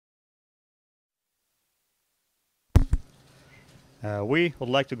We would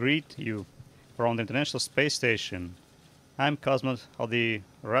like to greet you from the International Space Station. I'm cosmonaut of the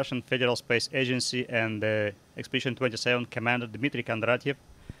Russian Federal Space Agency and Expedition 27 Commander Dmitry Kondratiev,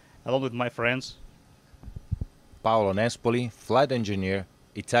 along with my friends Paolo Nespoli, flight engineer,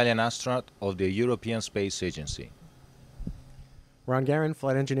 Italian astronaut of the European Space Agency. Ron Garin,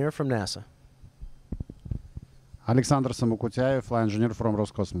 flight engineer from NASA. Alexander Samokutyaev, flight engineer from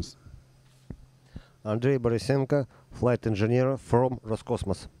Roscosmos. Andrei Borisenko, flight engineer from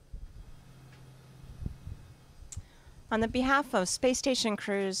Roscosmos. On the behalf of space station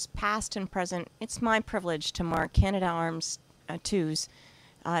crews, past and present, it's my privilege to mark Canadarm2's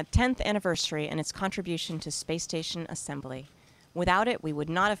 10th anniversary and its contribution to space station assembly. Without it, we would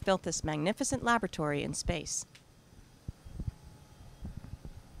not have built this magnificent laboratory in space.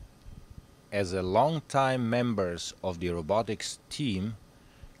 As a long-time members of the robotics team,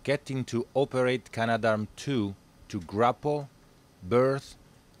 getting to operate Canadarm2 to grapple, birth,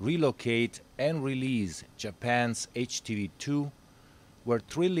 relocate and release Japan's HTV-2 were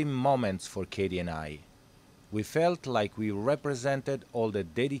thrilling moments for Katie and I. We felt like we represented all the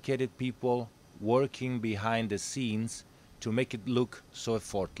dedicated people working behind the scenes to make it look so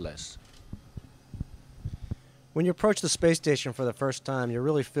effortless. When you approach the space station for the first time, you're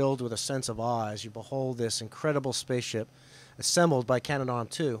really filled with a sense of awe as you behold this incredible spaceship assembled by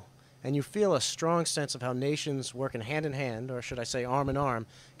Canadarm2, and you feel a strong sense of how nations working hand in hand, or should I say arm in arm,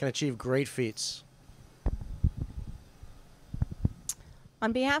 can achieve great feats.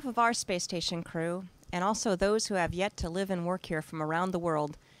 On behalf of our space station crew, and also those who have yet to live and work here from around the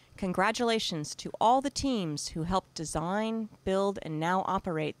world, congratulations to all the teams who helped design, build, and now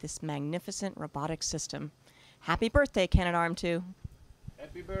operate this magnificent robotic system. Happy birthday, Canadarm2!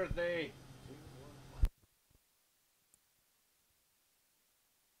 Happy birthday!